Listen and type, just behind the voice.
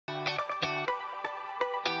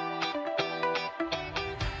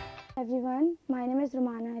My name is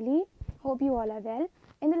Rumana Ali. Hope you all are well.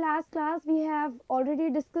 In the last class, we have already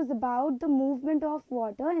discussed about the movement of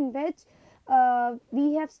water, in which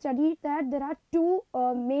we have studied that there are two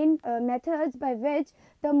main methods by which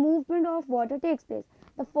the movement of water takes place.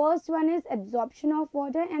 The first one is absorption of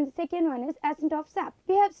water and the second one is ascent of sap.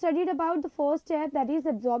 We have studied about the first step, that is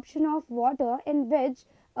absorption of water, in which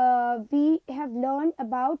we have learned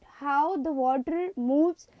about how the water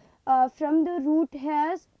moves from the root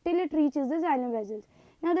hairs till it reaches the xylem vessels.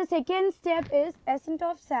 Now the second step is ascent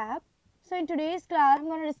of sap. So in today's class I am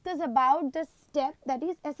going to discuss about the step, that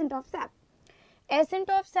is ascent of sap. Ascent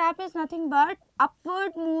of sap is nothing but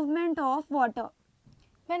upward movement of water.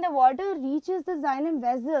 When the water reaches the xylem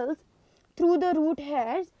vessels through the root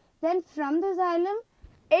hairs, then from the xylem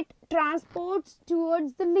it transports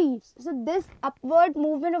towards the leaves. So this upward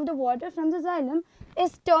movement of the water from the xylem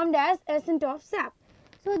is termed as ascent of sap.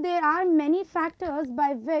 So there are many factors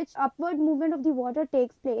by which upward movement of the water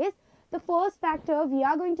takes place. The first factor we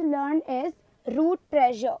are going to learn is root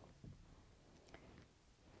pressure.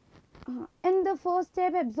 In the first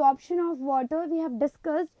step, absorption of water, we have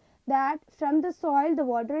discussed that from the soil the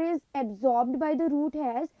water is absorbed by the root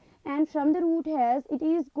hairs, and from the root hairs it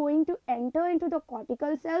is going to enter into the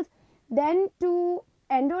cortical cells, then to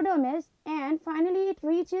endodermis, and finally it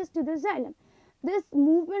reaches to the xylem. This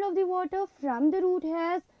movement of the water from the root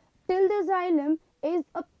hairs till the xylem is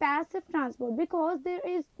a passive transport, because there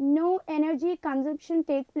is no energy consumption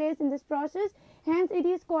take place in this process, hence it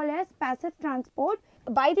is called as passive transport.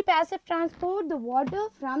 By the passive transport, the water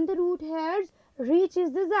from the root hairs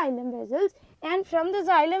reaches the xylem vessels, and from the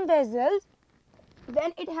xylem vessels,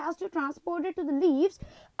 when it has to transport it to the leaves,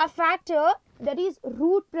 a factor, that is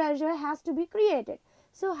root pressure, has to be created.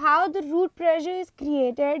 So how the root pressure is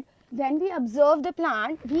created? When we observe the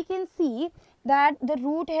plant, we can see that the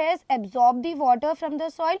root hairs absorb the water from the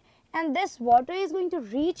soil, and this water is going to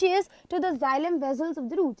reaches to the xylem vessels of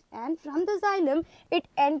the roots, and from the xylem it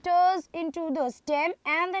enters into the stem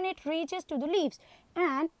and then it reaches to the leaves.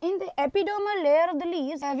 And in the epidermal layer of the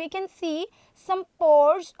leaves, we can see some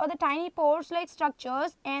pores, or the tiny pores like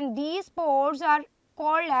structures, and these pores are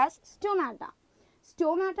called as stomata.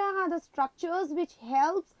 Stomata are the structures which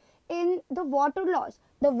helps in the water loss.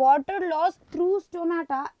 The water loss through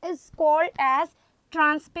stomata is called as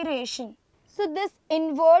transpiration. So this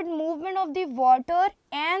inward movement of the water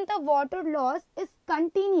and the water loss is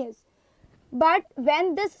continuous. But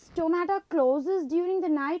when this stomata closes during the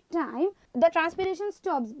night time, the transpiration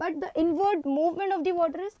stops, but the inward movement of the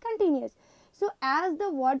water is continuous. So as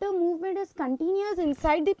the water movement is continuous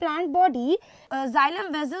inside the plant body,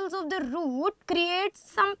 xylem vessels of the root create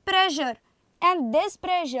some pressure, and this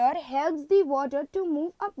pressure helps the water to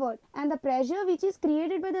move upward, and the pressure which is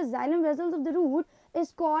created by the xylem vessels of the root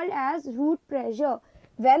is called as root pressure.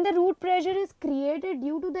 When the root pressure is created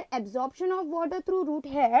due to the absorption of water through root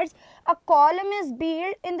hairs, a column is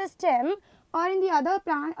built in the stem or in the other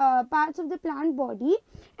plant, parts of the plant body,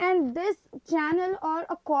 and this channel or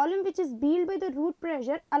a column which is built by the root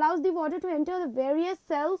pressure allows the water to enter the various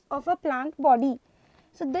cells of a plant body.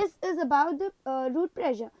 So this is about the root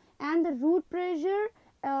pressure, and the root pressure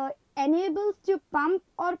enables to pump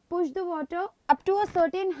or push the water up to a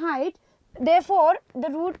certain height. Therefore, the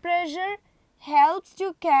root pressure helps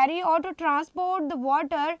to carry or to transport the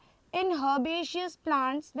water in herbaceous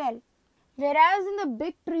plants well. Whereas in the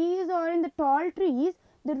big trees or in the tall trees,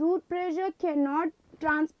 the root pressure cannot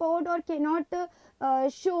transport or cannot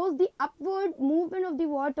shows the upward movement of the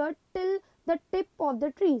water till the tip of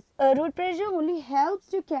the trees. Root pressure only helps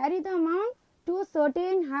to carry the amount to a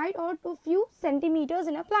certain height or to few centimeters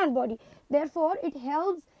in a plant body. Therefore, it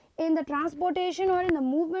helps in the transportation or in the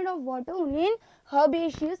movement of water only in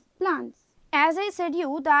herbaceous plants. As I said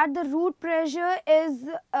you that the root pressure is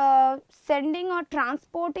sending or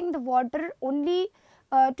transporting the water only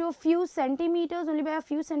to a few centimeters, only by a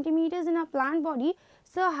few centimeters in a plant body.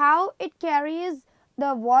 So how it carries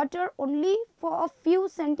the water only for a few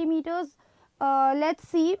centimeters? Let's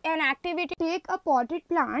see an activity. Take a potted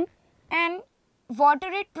plant and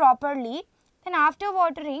water it properly. Then after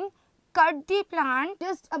watering, cut the plant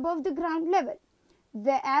just above the ground level.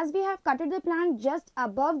 As we have cutted the plant just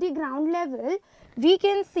above the ground level, we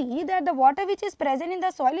can see that the water which is present in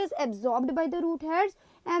the soil is absorbed by the root hairs,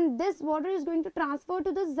 and this water is going to transfer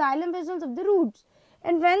to the xylem vessels of the roots.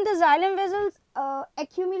 And when the xylem vessels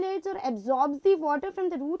accumulates or absorbs the water from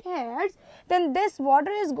the root hairs, then this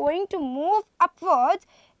water is going to move upwards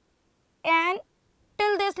and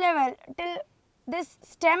till this level, till this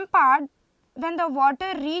stem part. When the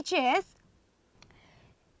water reaches,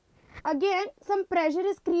 again some pressure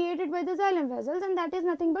is created by the xylem vessels, and that is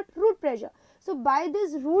nothing but root pressure. So by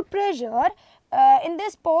this root pressure, in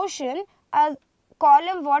this portion, a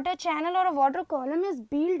column, water channel or a water column is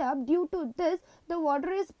built up. Due to this, the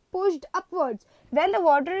water is pushed upwards. When the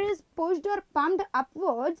water is pushed or pumped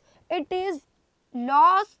upwards, it is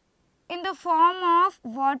lost in the form of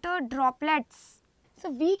water droplets. So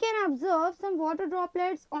we can observe some water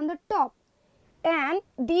droplets on the top, and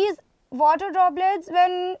these water droplets,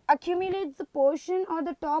 when accumulates the portion or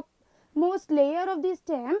the topmost layer of the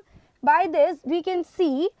stem, by this we can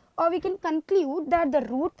see or we can conclude that the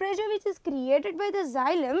root pressure which is created by the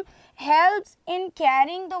xylem helps in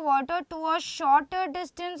carrying the water to a shorter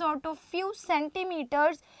distance or to few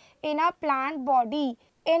centimeters in a plant body.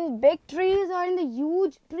 In big trees or in the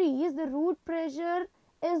huge trees, the root pressure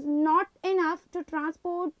is not enough to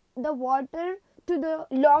transport the water to the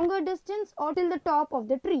longer distance or till the top of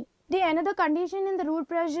the tree. The another condition in the root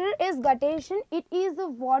pressure is guttation. It is the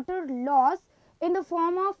water loss in the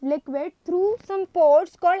form of liquid through some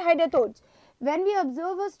pores called hydrathodes. When we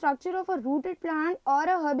observe a structure of a rooted plant or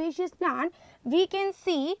a herbaceous plant, we can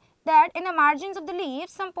see that in the margins of the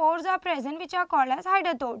leaves some pores are present which are called as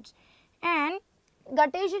hydrathodes. And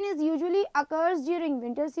guttation is usually occurs during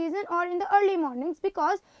winter season or in the early mornings,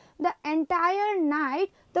 because the entire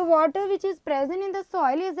night the water which is present in the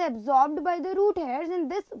soil is absorbed by the root hairs, and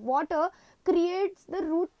this water creates the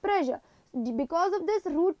root pressure. Because of this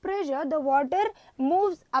root pressure, the water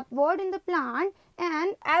moves upward in the plant,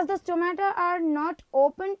 and as the stomata are not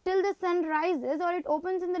open till the sun rises, or it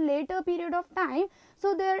opens in the later period of time,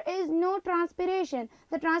 so there is no transpiration.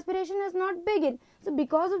 The transpiration has not begun. So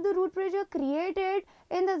because of the root pressure created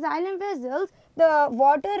in the xylem vessels, the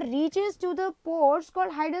water reaches to the pores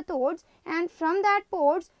called hydrathodes, and from that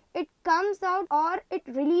pores it comes out or it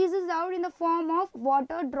releases out in the form of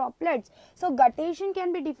water droplets. So guttation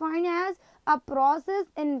can be defined as a process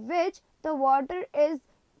in which the water is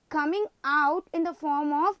coming out in the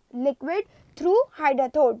form of liquid through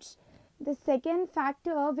hydrathodes. The second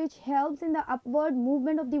factor which helps in the upward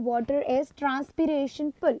movement of the water is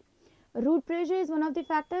transpiration pull. Root pressure is one of the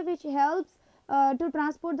factors which helps to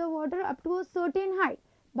transport the water up to a certain height.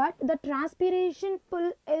 But the transpiration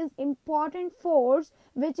pull is important force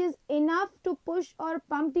which is enough to push or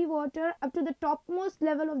pump the water up to the topmost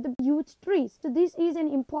level of the huge trees. So this is an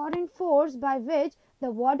important force by which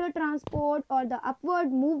the water transport or the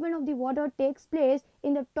upward movement of the water takes place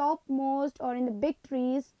in the topmost or in the big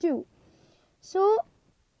trees too. So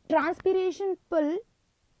transpiration pull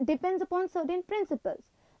depends upon certain principles.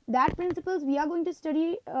 That principles we are going to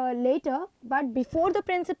study later, but before the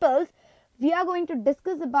principles we are going to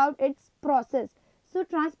discuss about its process. So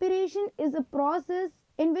transpiration is a process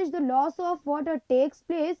in which the loss of water takes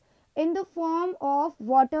place in the form of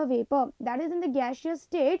water vapor, that is in the gaseous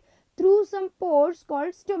state, through some pores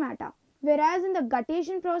called stomata. Whereas in the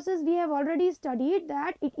guttation process we have already studied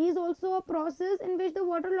that it is also a process in which the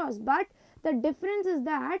water loss, but the difference is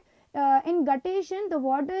that in guttation the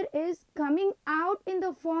water is coming out in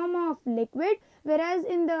the form of liquid, whereas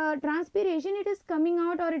in the transpiration it is coming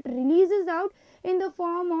out or it releases out in the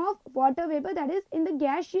form of water vapor, that is in the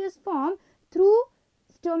gaseous form through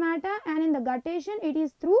stomata, and in the guttation it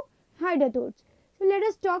is through hydrathodes. So let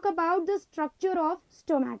us talk about the structure of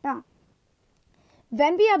stomata.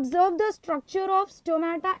 When we observe the structure of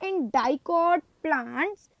stomata in dicot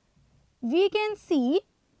plants, we can see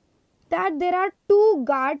that there are two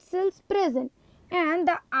guard cells present, and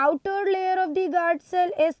the outer layer of the guard cell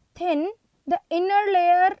is thin, the inner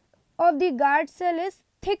layer of the guard cell is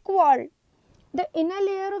thick walled. The inner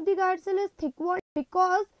layer of the guard cell is thick walled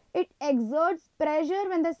because it exerts pressure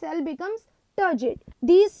when the cell becomes turgid.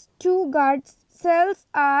 These two guard cells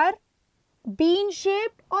are bean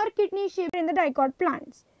shaped or kidney shaped in the dicot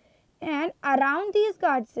plants, and around these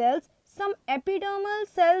guard cells some epidermal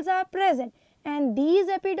cells are present, and these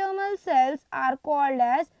epidermal cells are called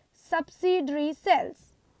as subsidiary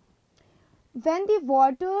cells. When the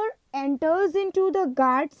water enters into the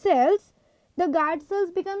guard cells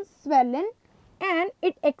become swollen and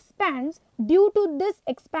it expands. Due to this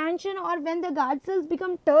expansion, or when the guard cells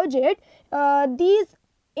become turgid, these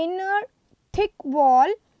inner thick wall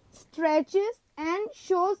stretches and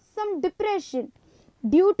shows some depression.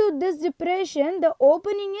 Due to this depression, the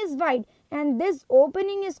opening is wide, and this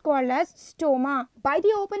opening is called as stoma. By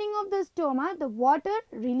the opening of the stoma, the water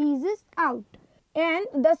releases out, and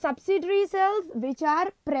the subsidiary cells which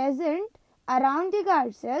are present around the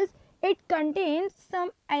guard cells, it contains some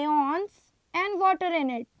ions and water in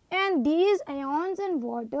it, and these ions and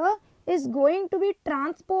water is going to be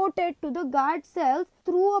transported to the guard cells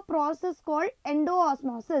through a process called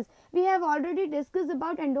endoosmosis. we have already discussed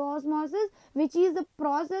about endosmosis, which is a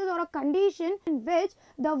process or a condition in which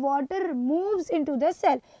the water moves into the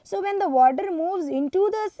cell. So when the water moves into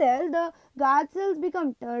the cell, the guard cells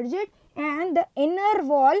become turgid and the inner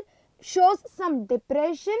wall shows some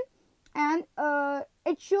depression, and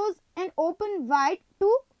it shows an open void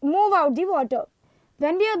to move out the water.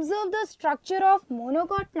 When we observe the structure of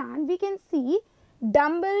monocot plant, we can see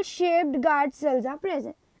dumbbell shaped guard cells are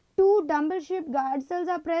present. Two dumbbell shaped guard cells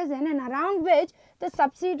are present, and around which the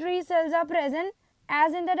subsidiary cells are present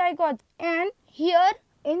as in the dicot. And here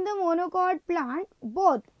in the monocot plant,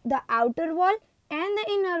 both the outer wall and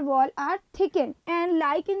the inner wall are thickened, and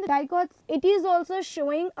like in the dicots, it is also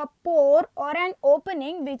showing a pore or an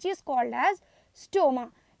opening which is called as stoma.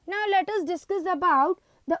 Now let us discuss about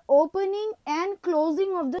the opening and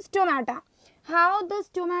closing of the stomata. How the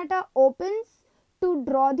stomata opens to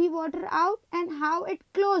draw the water out and how it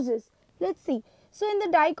closes. Let's see. So in the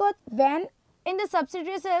dicots, when in the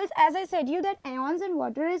subsidiary cells, as I said you that ions and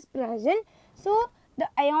water is present. So the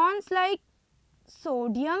ions like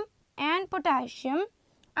sodium and potassium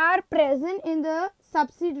are present in the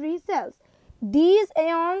subsidiary cells. These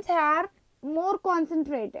ions are more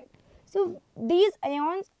concentrated. So these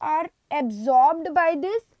ions are absorbed by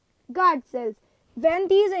these guard cells. When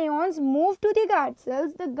these ions move to the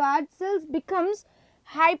guard cells becomes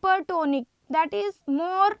hypertonic, that is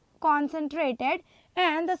more concentrated,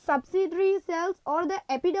 and the subsidiary cells or the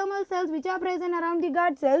epidermal cells which are present around the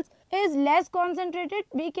guard cells is less concentrated.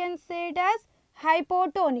 We can say it as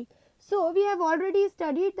hypotonic. So we have already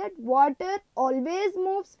studied that water always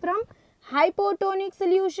moves from hypotonic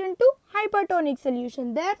solution to hypertonic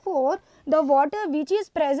solution. Therefore, the water which is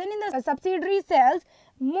present in the subsidiary cells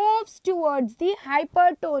moves towards the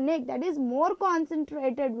hypertonic, that is more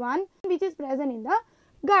concentrated one, which is present in the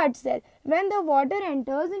guard cell. When the water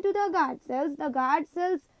enters into the guard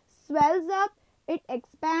cells swells up, it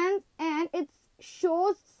expands, and it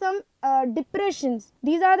shows some depressions.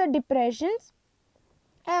 These are the depressions,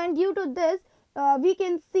 and due to this we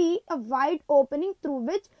can see a wide opening through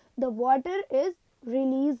which the water is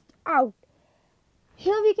released out.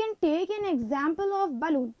 Here we can take an example of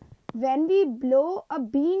balloon. When we blow a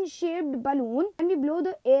bean shaped balloon and we blow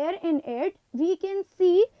the air in it, we can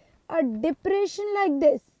see a depression like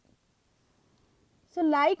this. So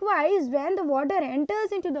likewise, when the water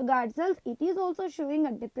enters into the guard cells, it is also showing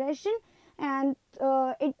a depression, and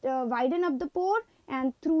it widen up the pore,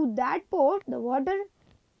 and through that pore the water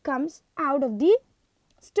comes out of the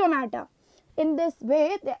stomata. In this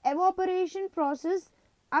way, the evaporation process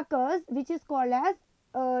occurs, which is called as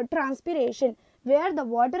transpiration, where the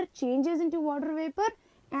water changes into water vapor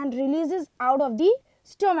and releases out of the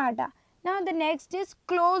stomata. Now the next is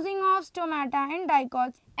closing of stomata and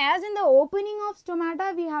dicots. As in the opening of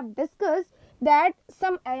stomata, we have discussed that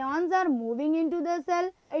some ions are moving into the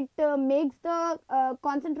cell. It makes the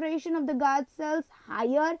concentration of the guard cells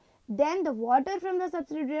higher. Then the water from the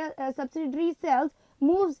subsidiary cells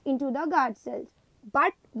moves into the guard cells.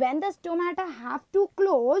 But when the stomata have to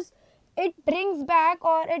close, it brings back,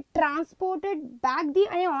 or it transported back the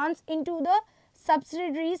ions into the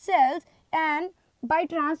subsidiary cells, and by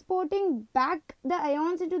transporting back the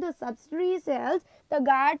ions into the subsidiary cells, the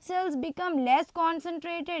guard cells become less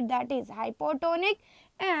concentrated, that is hypotonic,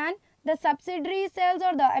 and the subsidiary cells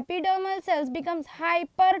or the epidermal cells becomes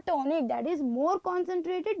hypertonic, that is more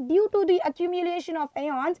concentrated due to the accumulation of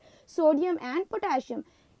ions sodium and potassium.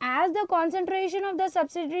 As the concentration of the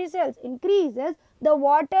subsidiary cells increases, the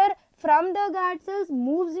water from the guard cells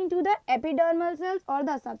moves into the epidermal cells or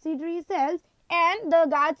the subsidiary cells, and the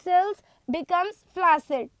guard cells becomes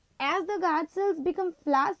flaccid. As the guard cells become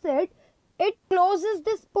flaccid, it closes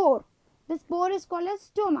this pore. This pore is called as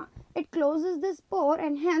stoma. It closes this pore,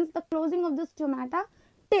 and hence the closing of the stomata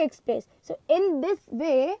takes place. So in this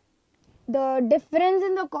way, the difference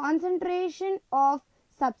in the concentration of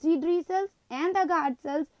subsidiary cells and the guard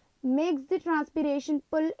cells makes the transpiration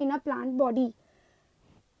pull in a plant body.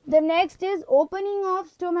 The next is opening of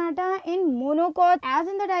stomata in monocot. As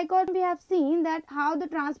in the dicot, we have seen that how the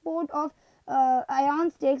transport of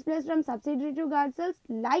ions takes place from subsidiary to guard cells.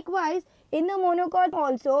 Likewise, in the monocot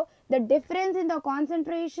also, the difference in the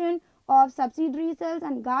concentration of subsidiary cells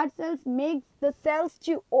and guard cells makes the cells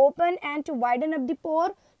to open and to widen up the pore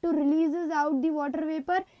to releases out the water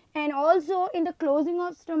vapor, and also in the closing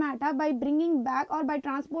of stomata by bringing back or by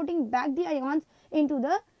transporting back the ions into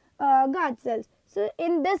the guard cells. So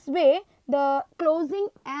in this way, the closing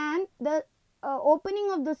and the opening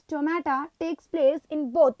of the stomata takes place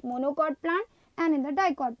in both monocot plant and in the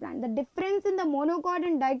dicot plant. The difference in the monocot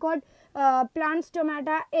and dicot plant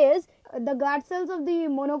stomata is the guard cells of the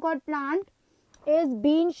monocot plant is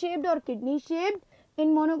bean shaped or kidney shaped.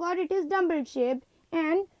 In monogod it is dumbbell shaped,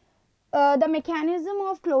 and the mechanism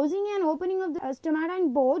of closing and opening of the stomata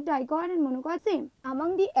in both dicot and monogod same.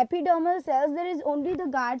 Among the epidermal cells, there is only the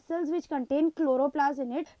guard cells which contain chloroplast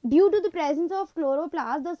in it. Due to the presence of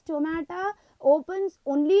chloroplast, the stomata opens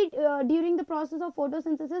only during the process of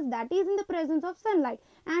photosynthesis, that is in the presence of sunlight,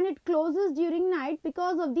 and it closes during night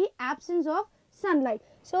because of the absence of sunlight.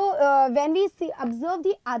 So when we observe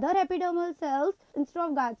the other epidermal cells instead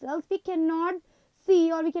of guard cells, we cannot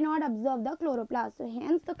see or we cannot observe the chloroplast. So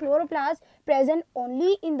hence the chloroplast present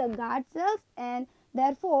only in the guard cells, and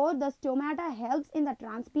therefore the stomata helps in the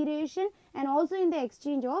transpiration and also in the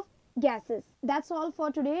exchange of gases. That's all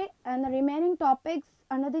for today, and the remaining topics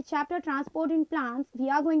under the chapter transport in plants we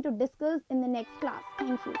are going to discuss in the next class.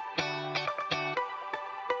 Thank you.